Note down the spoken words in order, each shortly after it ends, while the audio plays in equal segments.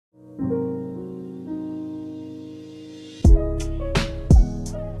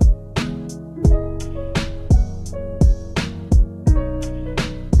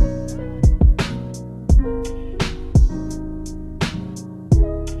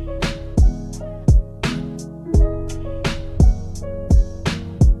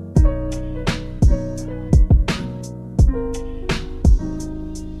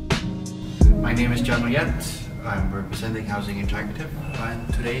Interactive,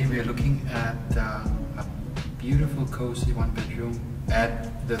 and today we are looking at a beautiful cozy one bedroom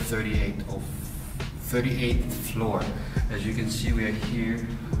at the 38th floor. As you can see, we are here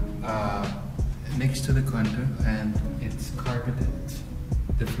next to the condo, and it's carpeted.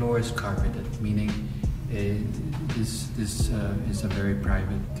 The floor is carpeted, meaning this is a very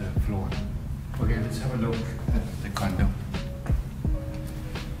private floor. Okay, let's have a look at the condo.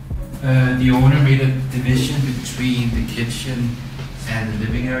 The owner made a division between the kitchen and the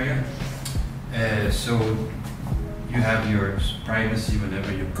living area, so you have your privacy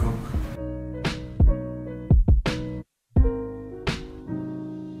whenever you cook.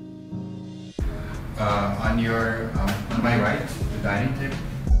 On my right, the dining table.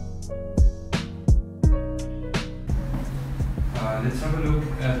 Let's have a look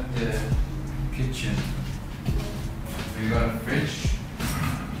at the kitchen. We got a fridge.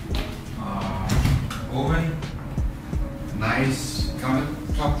 Oven, nice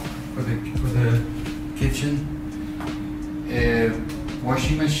countertop for the kitchen.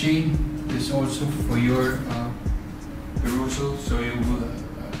 Washing machine is also for your perusal, so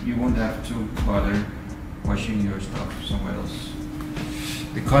you won't have to bother washing your stuff somewhere else.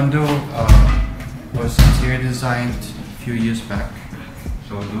 The condo was interior designed a few years back,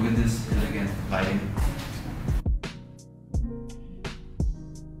 so look at this elegant lighting.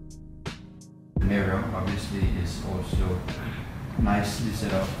 The mirror obviously is also nicely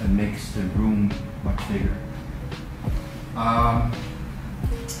set up and makes the room much bigger. On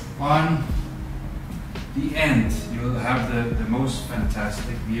the end, you will have the most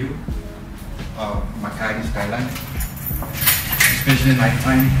fantastic view of Makati skyline, especially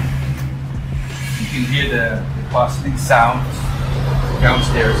nighttime. You can hear the bustling sounds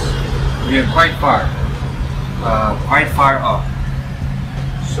downstairs. We are quite far up.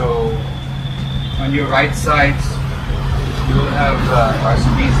 So on your right side, you will have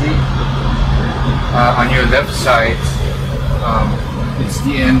RCBC. On your left side, it's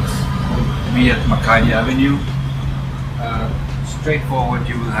the end. We at Makati Avenue. Straight forward,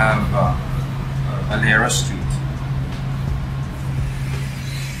 you will have Alera Street.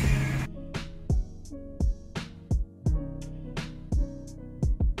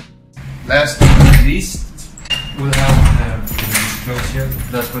 Last but not least, we'll have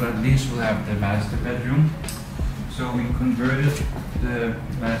last but not least, we'll have the master bedroom. So we converted the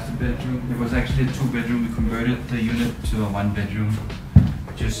master bedroom. It was actually a 2-bedroom. We converted the unit to a 1-bedroom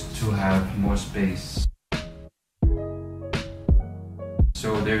just to have more space.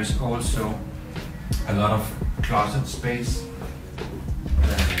 So there's also a lot of closet space,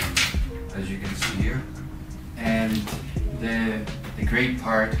 as you can see here. And the great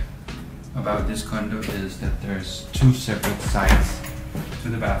part about this condo is that there's 2 separate sides to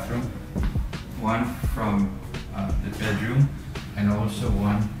the bathroom. One from the bedroom and also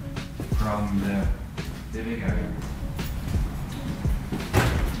one from the living area.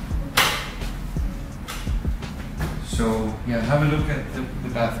 So yeah, have a look at the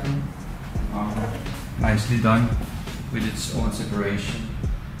bathroom. Nicely done with its own separation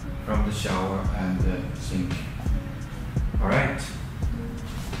from the shower and the sink. Alright.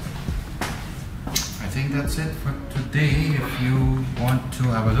 I think that's it for today. If you want to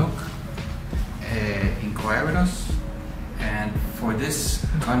have a look, inquire with us. And for this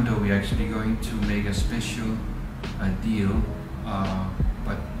condo, we're actually going to make a special deal.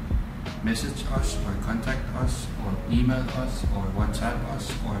 But message us or contact us or email us or WhatsApp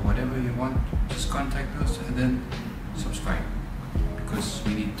us or whatever you want. Just contact us and then subscribe, because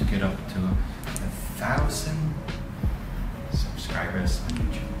we need to get up to 1,000 subscribers on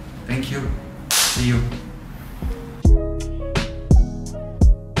YouTube. Thank you. See you.